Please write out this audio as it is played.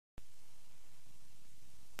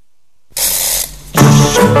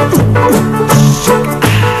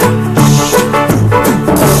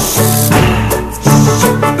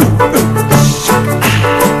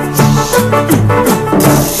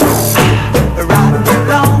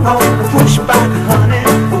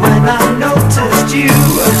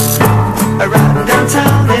Riding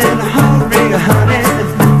downtown in a hurry, honey.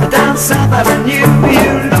 Down South Avenue,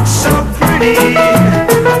 you look so pretty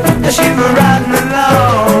as you were riding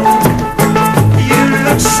along. You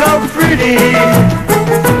look so pretty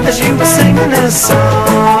as you were singing this song.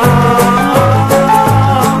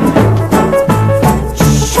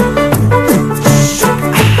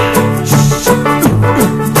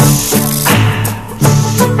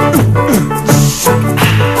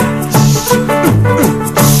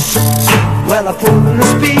 Well, I pulled in the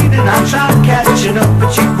speed and I tried catching up,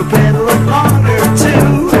 but you were pedaling harder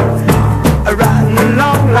too. Riding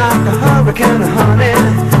along like a hurricane, honey,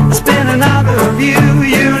 spinning out of you.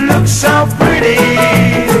 You look so pretty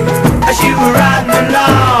as you were riding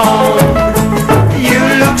along. You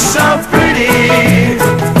look so pretty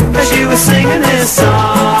as you were singing this song.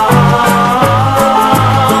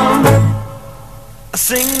 I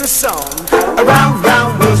sing the song. Around,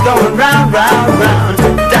 round, wheels going round, round, round.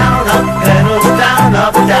 Down, up, pedals down,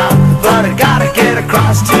 up, down. But I gotta get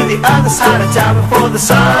across to the other side of town before the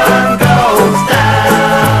sun goes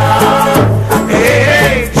down.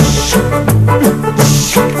 Hey,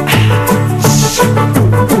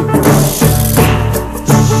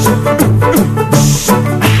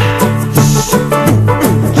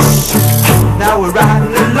 now we're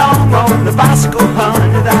riding along on the bicycle,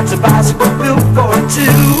 honey. That's a bicycle built for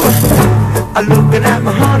two. I'm looking at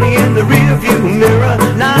my honey in the rear view mirror.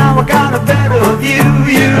 Now I got a better view.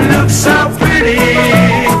 You look so pretty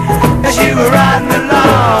as you were riding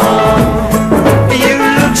along. You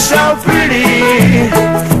look so pretty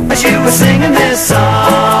as you were singing this song.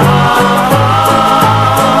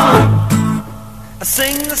 I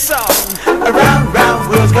sing the song. Around, round,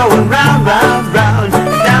 wheels going round, round, round.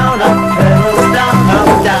 Down, up, pedals down,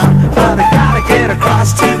 up, down. But I gotta get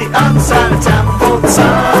across to the other side of town before the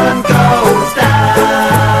sun goes down.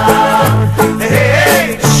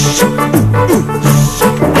 Hey,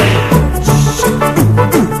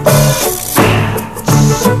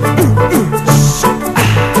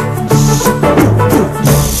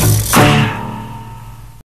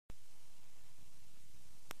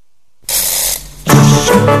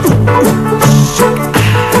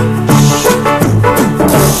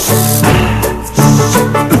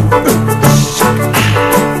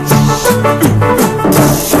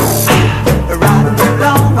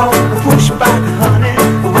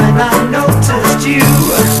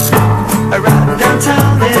 riding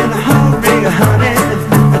downtown in a hurry, honey.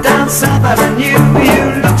 Down South Avenue,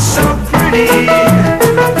 you look so pretty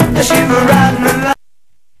as you were riding along.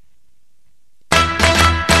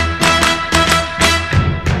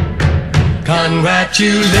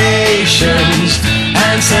 Congratulations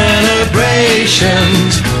and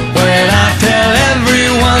celebrations when I tell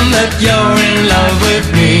everyone that you're in love with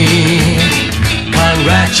me.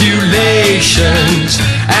 Congratulations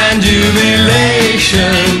and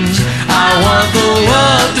jubilations. I want the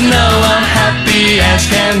world to know I'm happy as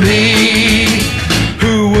can be.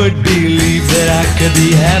 Who would believe that I could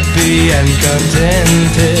be happy and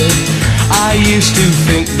contented? I used to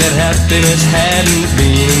think that happiness hadn't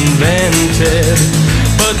been invented,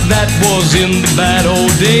 but that was in the bad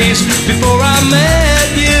old days before I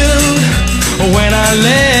met you. When I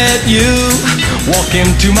let you walk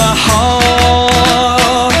into my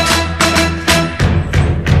heart.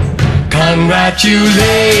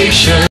 Congratulations.